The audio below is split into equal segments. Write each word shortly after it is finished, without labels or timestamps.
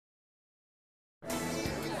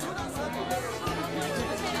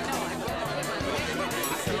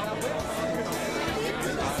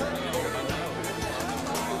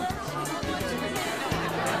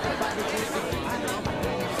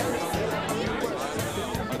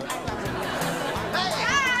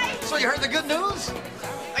you heard the good news?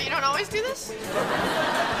 Oh, you don't always do this?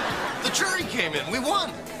 The jury came in. We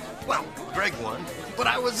won. Well, Greg won, but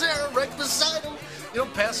I was there right beside him. You know,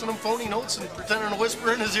 passing him phony notes and pretending to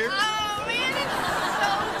whisper in his ear. Oh, man, it's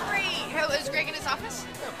so great. How, is Greg in his office?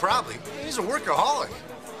 Yeah, probably. He's a workaholic.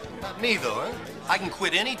 Not me, though, huh? I can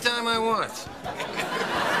quit any time I want.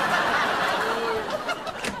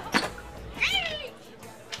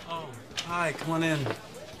 Oh, hi, come on in.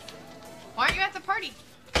 Why aren't you at the party?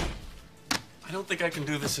 I don't think I can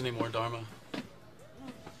do this anymore, Dharma.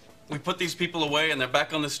 We put these people away and they're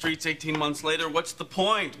back on the streets 18 months later. What's the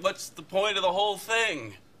point? What's the point of the whole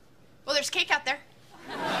thing? Well, there's cake out there.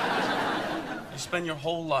 You spend your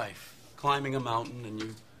whole life climbing a mountain and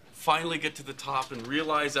you finally get to the top and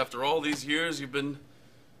realize after all these years you've been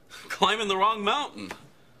climbing the wrong mountain.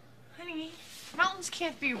 Honey, mountains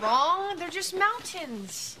can't be wrong. They're just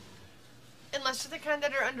mountains. Unless they're the kind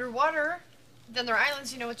that are underwater. Then they're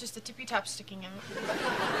islands, you know, with just the tippy top sticking out.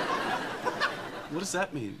 What does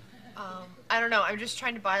that mean? I don't know. I'm just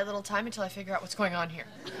trying to buy a little time until I figure out what's going on here.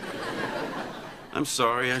 I'm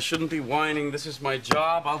sorry, I shouldn't be whining. This is my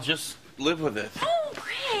job. I'll just live with it. Oh,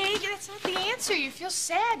 Greg, that's not the answer. You feel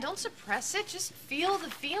sad. Don't suppress it. Just feel the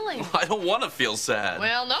feeling. I don't want to feel sad.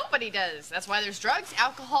 Well, nobody does. That's why there's drugs,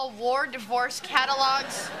 alcohol, war, divorce,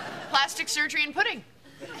 catalogs, plastic surgery, and pudding.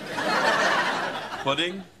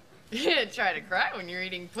 Pudding? Try to cry when you're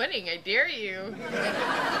eating pudding. I dare you.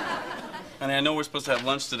 Honey, I know we're supposed to have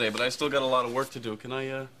lunch today, but I still got a lot of work to do. Can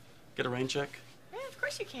I, get a rain check? Yeah, of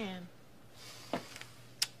course you can.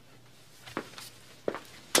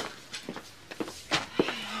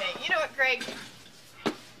 Hey, you know what, Greg?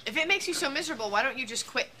 If it makes you so miserable, why don't you just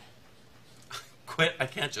quit? Quit? I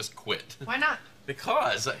can't just quit. Why not?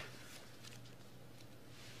 Because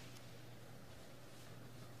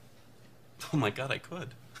Oh my God, I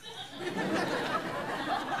could.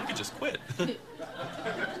 I could just quit.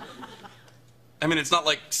 I mean, it's not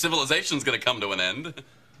like civilization's gonna come to an end.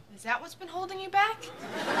 Is that what's been holding you back?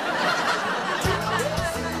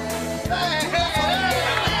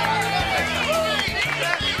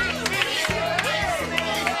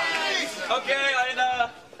 Okay,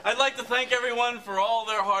 I'd like to thank everyone for all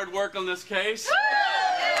their hard work on this case.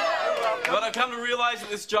 But I've come to realize that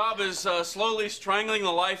this job is slowly strangling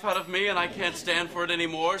the life out of me, and I can't stand for it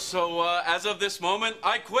anymore. So as of this moment,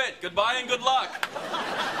 I quit. Goodbye and good luck.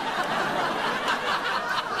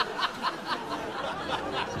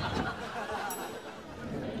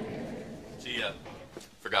 She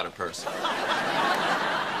forgot her purse.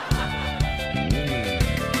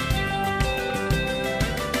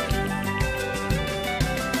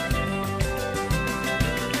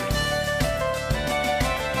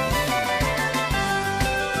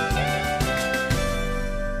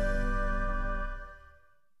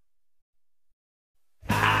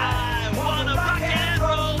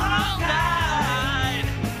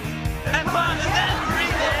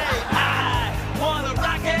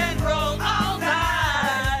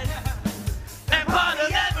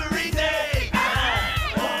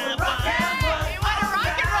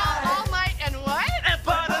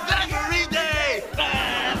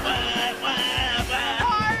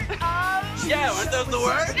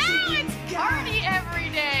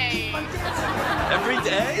 Every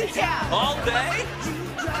day? Yeah. All day?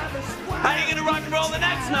 How are you gonna rock and roll the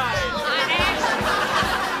next night?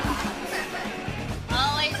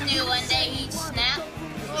 Always knew one day he'd snap.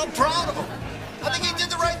 I'm proud of him. I think he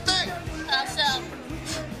did the right thing. How so?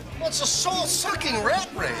 Well, it's a soul-sucking rat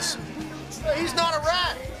race. He's not a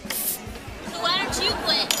rat. So why don't you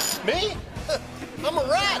quit? Me? I'm a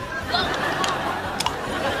rat.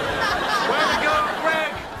 Way to go,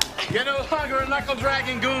 Greg! You're no longer a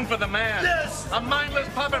knuckle-dragging goon for the man. Yes! A mindless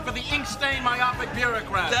puppet for the ink-stained myopic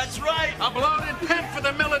bureaucrat. That's right! A bloated pimp for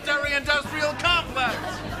the military-industrial complex.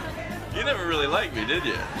 You never really liked me, did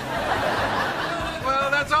you? Well,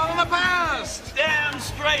 that's all in the past. Damn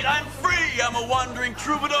straight, I'm free! I'm a wandering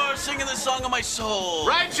troubadour singing the song of my soul.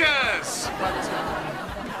 Righteous!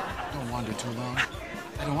 Don't wander too long.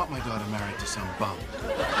 I don't want my daughter married to some bum.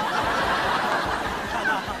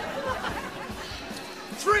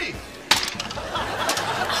 Free!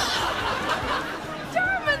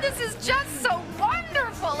 Dharma, this is just so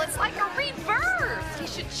wonderful. It's like a rebirth. He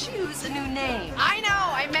should choose a new name. I know.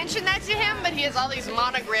 I mentioned that to him, but he has all these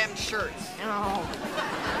monogrammed shirts. Oh.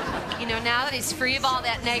 You know, now that he's free of all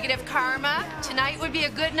that negative karma, tonight would be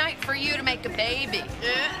a good night for you to make a baby.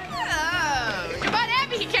 Oh. You're about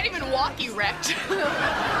happy he can't even walk erect.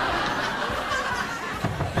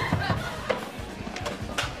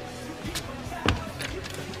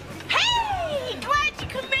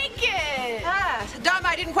 Dharma,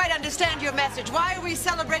 I didn't quite understand understand your message. Why are we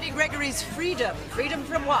celebrating Gregory's freedom? Freedom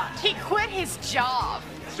from what? He quit his job.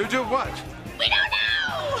 To do what? We don't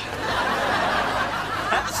know!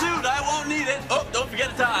 Have a suit, I won't need it. Oh, don't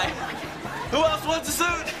forget a tie. Who else wants a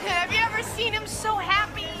suit? Have you ever seen him so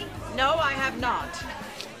happy? No, I have not.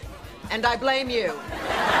 And I blame you.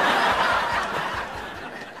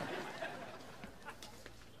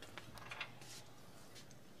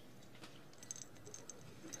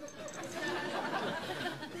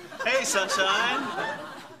 Hey, sunshine.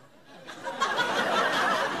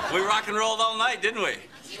 We rock and rolled all night, didn't we?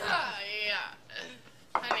 Yeah.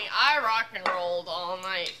 Honey, I rock and rolled all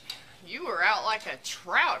night. You were out like a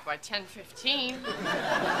trout by 10:15.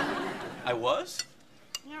 I was?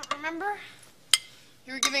 You don't remember?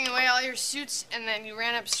 You were giving away all your suits, and then you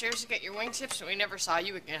ran upstairs to get your wingtips, and we never saw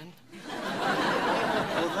you again.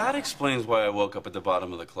 Well, that explains why I woke up at the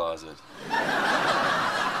bottom of the closet.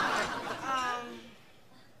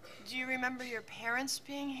 Do you remember your parents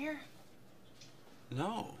being here?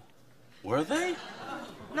 No. Were they?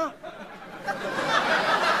 No.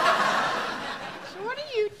 So what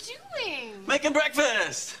are you doing? Making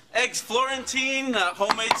breakfast. Eggs Florentine,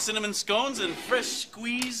 homemade cinnamon scones, and fresh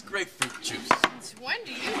squeezed grapefruit juice. Since when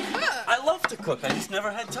do you cook? I love to cook. I just never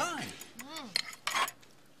had time.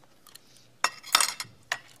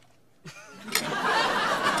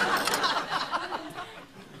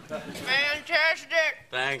 Fantastic.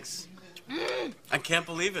 Thanks. I can't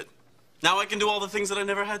believe it. Now I can do all the things that I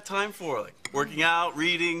never had time for, like working out,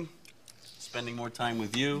 reading, spending more time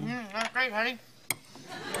with you. That's great, honey.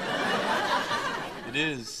 It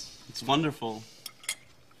is. It's wonderful.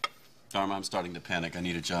 Dharma, I'm starting to panic. I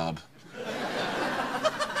need a job.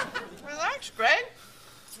 Relax, Greg.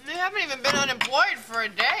 You haven't even been unemployed for a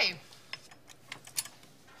day.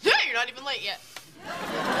 Yeah, you're not even late yet.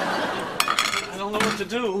 I don't know what to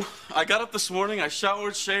do. I got up this morning, I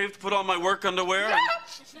showered, shaved, put on my work underwear, and...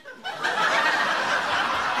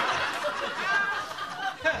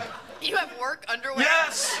 You have work underwear?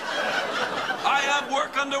 Yes! I have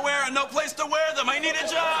work underwear and no place to wear them. I need a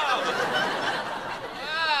job!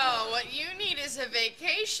 Oh, what you need is a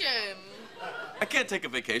vacation. I can't take a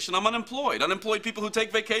vacation. I'm unemployed. Unemployed people who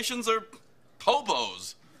take vacations are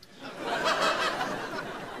hobos.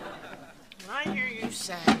 What I hear you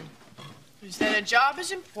saying is that a job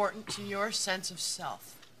is important to your sense of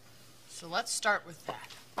self. So let's start with that.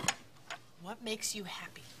 What makes you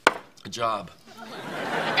happy? A job.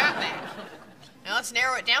 I got that. Now let's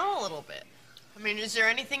narrow it down a little bit. I mean, is there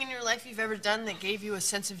anything in your life you've ever done that gave you a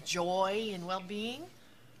sense of joy and well-being?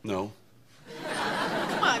 No.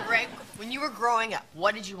 Come on, Greg. When you were growing up,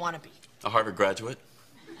 what did you want to be? A Harvard graduate.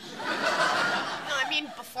 No, I mean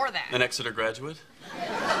before that. An Exeter graduate.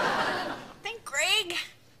 Think, Greg.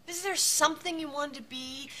 Is there something you wanted to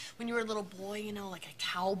be when you were a little boy, you know, like a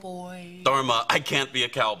cowboy? Dharma, I can't be a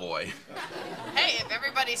cowboy. Hey, if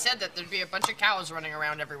everybody said that, there'd be a bunch of cows running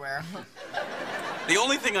around everywhere. The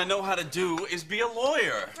only thing I know how to do is be a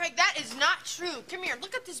lawyer. Greg, that is not true. Come here,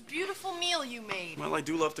 look at this beautiful meal you made. Well, I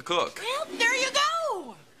do love to cook. Well, there you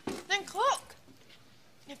go. Then cook.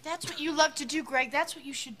 If that's what you love to do, Greg, that's what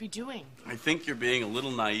you should be doing. I think you're being a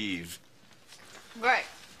little naive. Greg,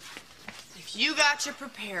 if you got to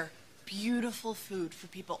prepare beautiful food for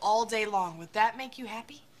people all day long, would that make you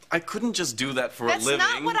happy? I couldn't just do that for a living.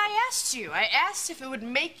 That's not what I asked you. I asked if it would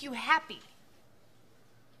make you happy.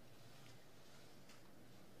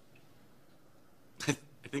 I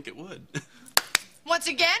think it would. Once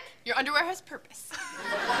again, your underwear has purpose.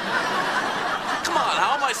 Come on,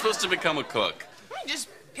 how am I supposed to become a cook? Just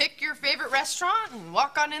pick your favorite restaurant and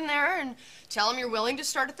walk on in there and tell them you're willing to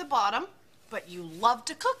start at the bottom, but you love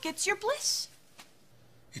to cook. It's your bliss.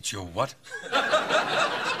 It's your what?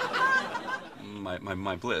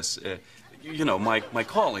 My bliss. You know, my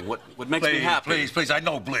calling. What makes me happy. Please, I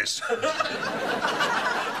know bliss. What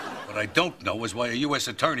I don't know is why a U.S.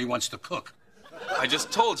 attorney wants to cook. I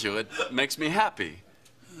just told you, it makes me happy.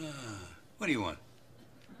 What do you want?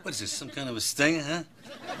 What is this, some kind of a stinger, huh?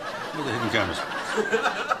 Where are the hidden cameras?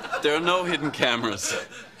 There are no hidden cameras.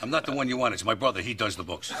 I'm not the one you want. It's my brother. He does the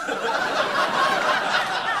books.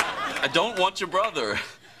 I don't want your brother.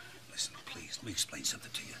 Listen, please, let me explain something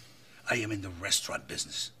to you. I am in the restaurant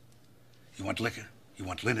business. You want liquor? You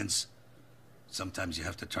want linens? Sometimes you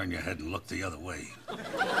have to turn your head and look the other way.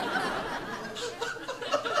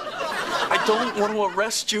 I don't want to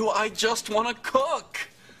arrest you. I just want to cook.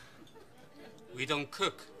 We don't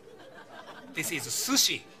cook. This is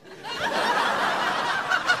sushi.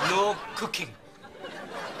 No cooking.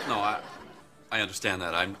 No, I understand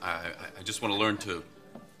that. I just want to learn to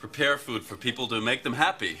prepare food for people to make them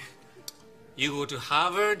happy. You go to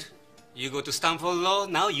Harvard, You go to Stanford Law,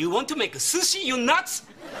 now you want to make a sushi, you nuts?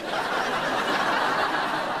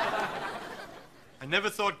 I never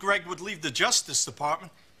thought Greg would leave the Justice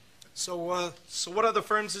Department. So what other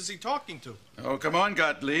firms is he talking to? Oh, come on,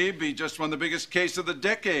 Gottlieb. He just won the biggest case of the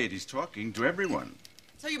decade. He's talking to everyone.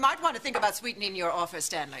 So you might want to think about sweetening your offer,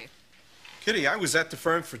 Stanley. Kitty, I was at the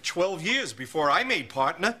firm for 12 years before I made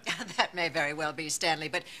partner. That may very well be, Stanley,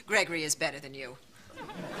 but Gregory is better than you.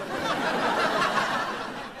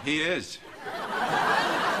 He is.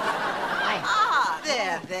 Ah,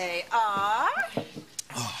 there they are.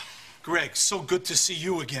 Oh, Greg, so good to see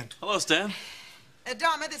you again. Hello, Stan.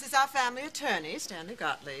 Dharma, this is our family attorney, Stanley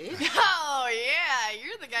Gottlieb. Oh, yeah.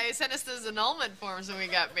 You're the guy who sent us those annulment forms when we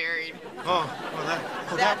got married.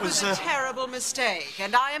 That was a terrible mistake,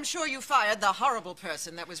 and I am sure you fired the horrible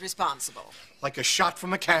person that was responsible. Like a shot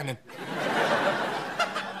from a cannon.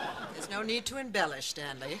 There's no need to embellish,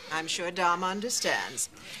 Stanley. I'm sure Dharma understands.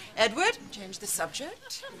 Edward, change the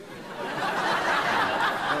subject.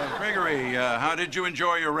 Gregory, how did you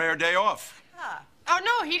enjoy your rare day off? Oh,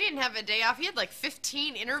 no, he didn't have a day off. He had like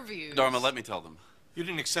 15 interviews. Dharma, let me tell them. You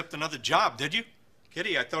didn't accept another job, did you?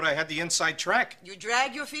 Kitty, I thought I had the inside track. You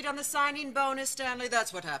drag your feet on the signing bonus, Stanley.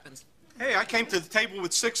 That's what happens. Hey, I came to the table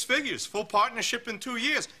with 6 figures, full partnership in 2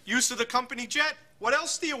 years, use of the company jet. What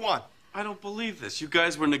else do you want? I don't believe this. You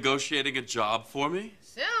guys were negotiating a job for me?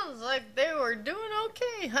 Sounds like they were doing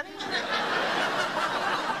okay, honey.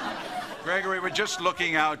 Gregory, we're just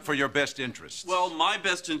looking out for your best interests. Well, my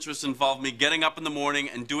best interests involve me getting up in the morning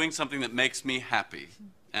and doing something that makes me happy.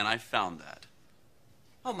 And I found that.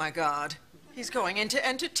 Oh, my God. He's going into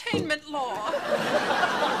entertainment law.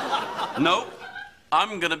 No,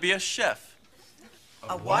 I'm gonna be a chef.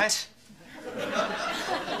 A what?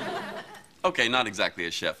 Okay, not exactly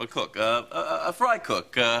a chef, a cook, a fry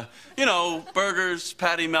cook. You know, burgers,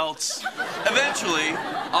 patty melts. Eventually,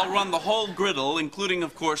 I'll run the whole griddle, including,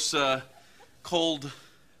 of course, cold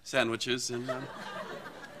sandwiches and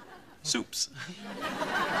soups.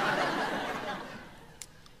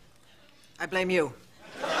 I blame you.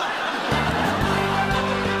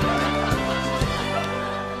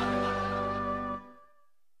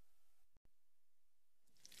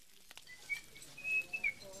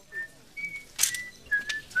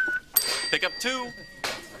 Pick up 2.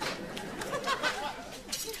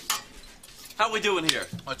 How we doing here?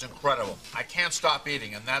 Oh, it's incredible. I can't stop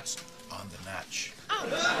eating, and that's on the natch.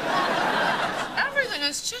 Everything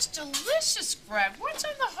is just delicious, Greg. What's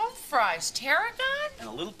on the home fries? Tarragon? And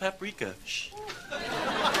a little paprika. Shh.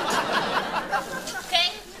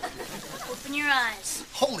 Okay? Open your eyes.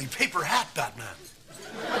 Holy paper hat, Batman.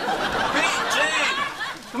 Pete, Jane!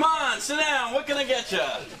 Come on, sit down. What can I get you?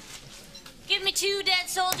 Give me 2 dead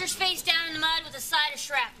soldiers face down in the mud with a side of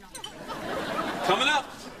shrapnel. Coming up.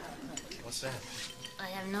 What's that? I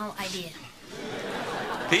have no idea.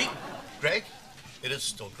 Pete? Greg? It is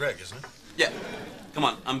still Greg, isn't it? Yeah. Come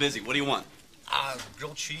on, I'm busy. What do you want?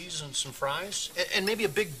 Grilled cheese and some fries. And maybe a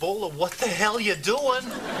big bowl of what the hell you doing?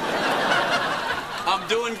 I'm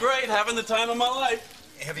doing great, having the time of my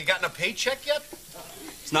life. Have you gotten a paycheck yet?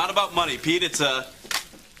 It's not about money, Pete. It's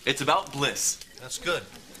about bliss. That's good.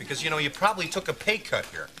 Because, you know, you probably took a pay cut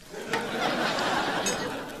here.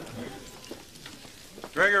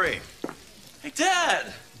 Gregory. Hey,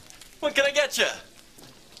 Dad! What can I get you?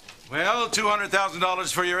 Well,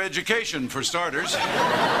 $200,000 for your education, for starters. When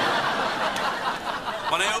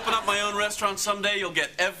I open up my own restaurant someday, you'll get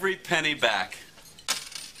every penny back.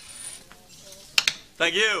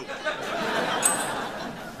 Thank you.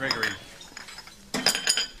 Gregory,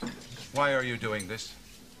 why are you doing this?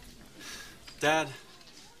 Dad,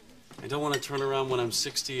 I don't want to turn around when I'm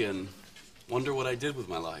 60 and wonder what I did with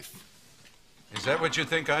my life. Is that what you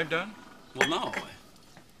think I've done? Well, no.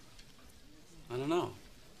 I don't know.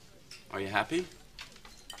 Are you happy?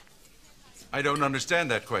 I don't understand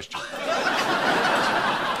that question.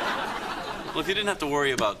 Well, if you didn't have to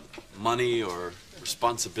worry about money or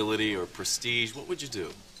responsibility or prestige, what would you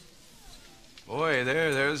do? Boy,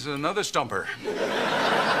 there's another stumper.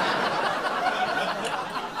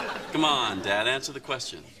 Come on, Dad, answer the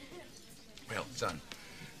question. Well, son,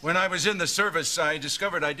 when I was in the service, I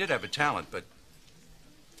discovered I did have a talent, but...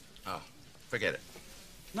 Oh, forget it.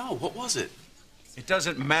 No, what was it? It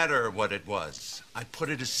doesn't matter what it was. I put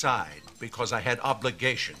it aside because I had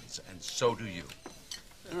obligations, and so do you.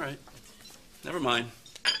 All right. Never mind.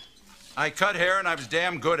 I cut hair, and I was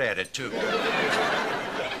damn good at it, too.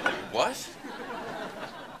 What?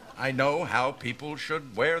 I know how people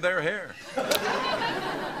should wear their hair.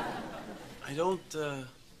 I don't,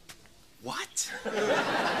 What?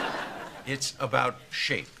 It's about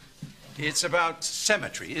shape. It's about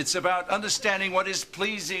symmetry. It's about understanding what is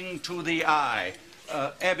pleasing to the eye.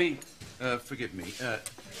 Abby, forgive me.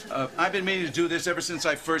 I've been meaning to do this ever since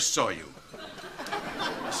I first saw you.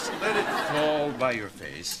 Just let it fall by your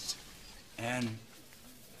face and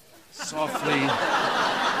softly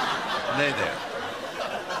lay there.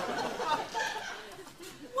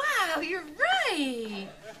 Wow, you're right.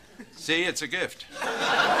 See, it's a gift.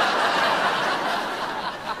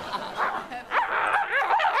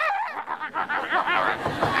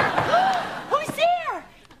 Who's there?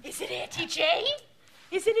 Is it Auntie Jane?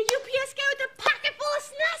 Is it a UPS guy with a pocket full of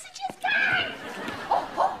sausages, guy?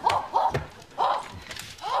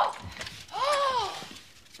 Oh.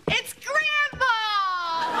 It's Grandma!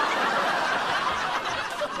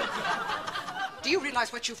 Do you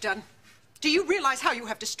realize what you've done? Do you realize how you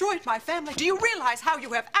have destroyed my family? Do you realize how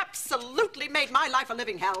you have absolutely made my life a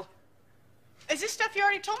living hell? Is this stuff you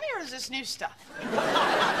already told me, or is this new stuff?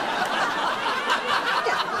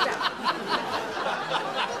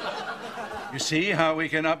 You see how we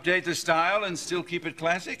can update the style and still keep it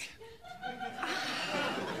classic?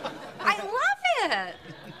 I love it.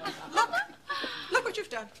 Look what you've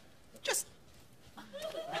done. Just... Wow,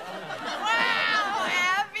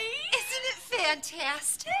 Abby. Isn't it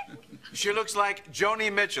fantastic? She looks like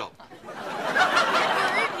Joni Mitchell.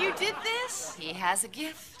 Edward, you did this? He has a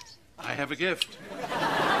gift. I have a gift.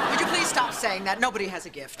 Would you please stop saying that? Nobody has a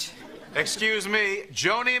gift. Excuse me,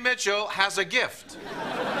 Joni Mitchell has a gift.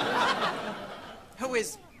 Who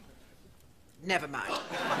is... Never mind.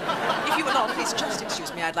 If you will all please just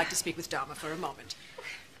excuse me, I'd like to speak with Dharma for a moment.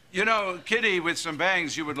 You know, Kitty, with some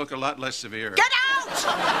bangs, you would look a lot less severe. Get out!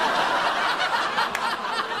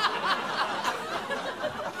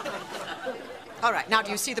 All right, now do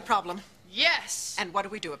you see the problem? Yes. And what do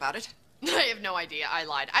we do about it? I have no idea. I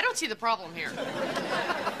lied. I don't see the problem here.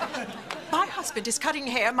 My husband is cutting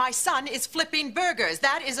hair. My son is flipping burgers.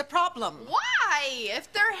 That is a problem. Why?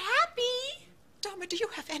 If they're happy. Dharma, do you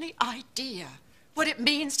have any idea what it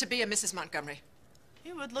means to be a Mrs. Montgomery?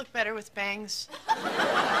 You would look better with bangs.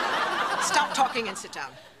 Stop talking and sit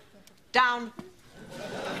down. Down.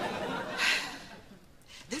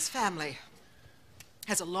 This family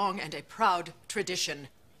has a long and a proud tradition.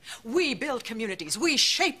 We build communities, we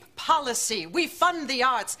shape policy, we fund the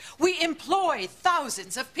arts, we employ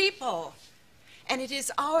thousands of people. And it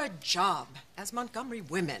is our job as Montgomery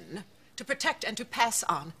women to protect and to pass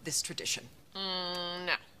on this tradition.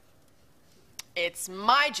 No. It's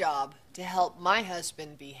my job to help my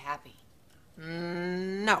husband be happy.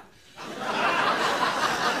 No.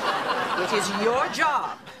 It is your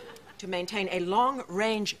job to maintain a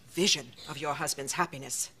long-range vision of your husband's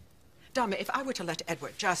happiness. Dharma, if I were to let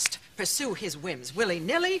Edward just pursue his whims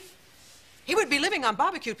willy-nilly, he would be living on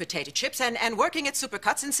barbecued potato chips and working at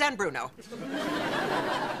Supercuts in San Bruno.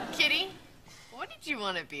 Kitty, what did you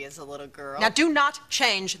want to be as a little girl? Now, do not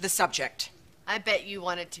change the subject. I bet you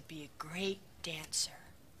wanted to be a great dancer.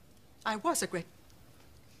 I was a great...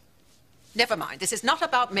 Never mind, this is not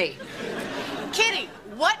about me. Kitty,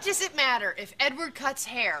 what does it matter if Edward cuts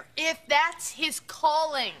hair, if that's his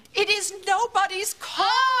calling? It is nobody's calling!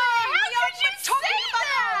 Oh, how could you talking say about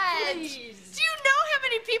that? Please. Do you know how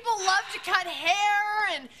many people love to cut hair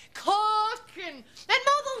and cook and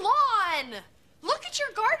mow the lawn? Look at your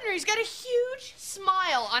gardener. He's got a huge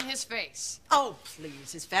smile on his face. Oh,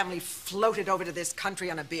 please. His family floated over to this country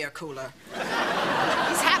on a beer cooler.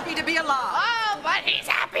 He's happy to be alive. Oh, but he's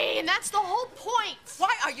happy, and that's the whole point.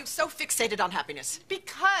 Why are you so fixated on happiness?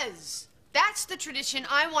 Because that's the tradition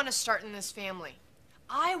I want to start in this family.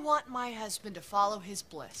 I want my husband to follow his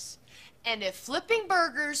bliss. And if flipping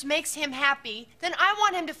burgers makes him happy, then I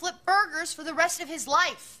want him to flip burgers for the rest of his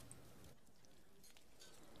life.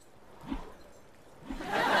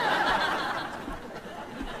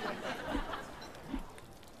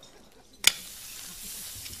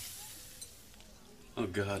 Oh,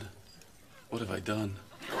 God. What have I done?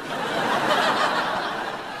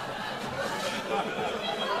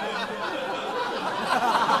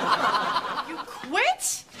 You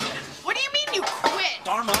quit? What do you mean you quit?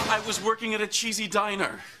 Dharma, I was working at a cheesy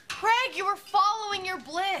diner. Craig, you were following your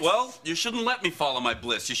bliss. Well, you shouldn't let me follow my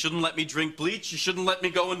bliss. You shouldn't let me drink bleach. You shouldn't let me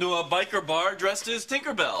go into a biker bar dressed as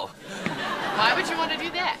Tinkerbell. Why would you want to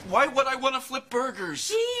do that? Why would I want to flip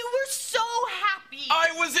burgers? You were so happy.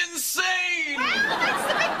 I was insane! Well, that's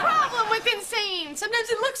the big problem with insane. Sometimes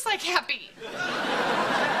it looks like happy.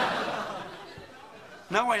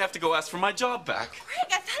 Now I have to go ask for my job back.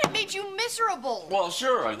 Craig, I thought it made you miserable. Well,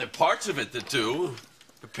 sure. There are parts of it that do.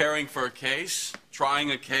 Preparing for a case,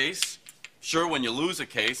 trying a case. Sure, when you lose a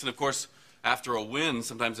case, and of course, after a win,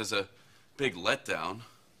 sometimes there's a big letdown.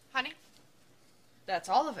 Honey, That's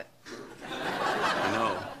all of it. I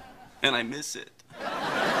know. And I miss it.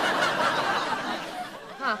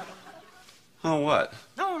 Huh. Oh, what?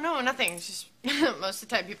 No, nothing. It's just most of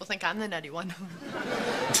the time people think I'm the nutty one.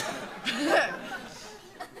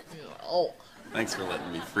 Oh. Thanks for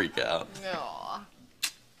letting me freak out. Aw.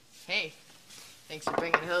 Hey, thanks for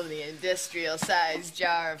bringing home the industrial-sized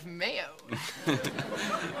jar of mayo.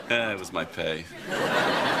 It was my pay.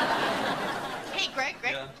 Hey, Greg.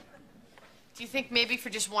 Yeah? Do you think maybe for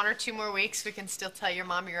just 1 or 2 more weeks we can still tell your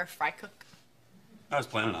mom you're a fry cook? I was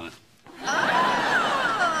planning on it.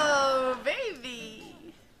 Oh, baby.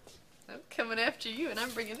 I'm coming after you, and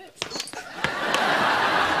I'm bringing this.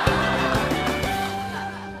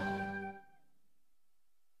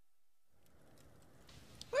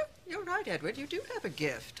 Well, you're right, Edward. You do have a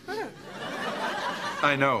gift. Huh.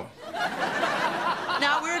 I know.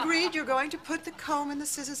 Now, we're agreed you're going to put the comb and the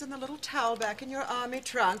scissors and the little towel back in your army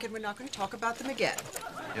trunk, and we're not going to talk about them again.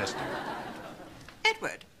 Yes, dear.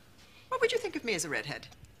 Edward, what would you think of me as a redhead?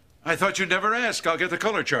 I thought you'd never ask. I'll get the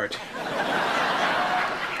color chart.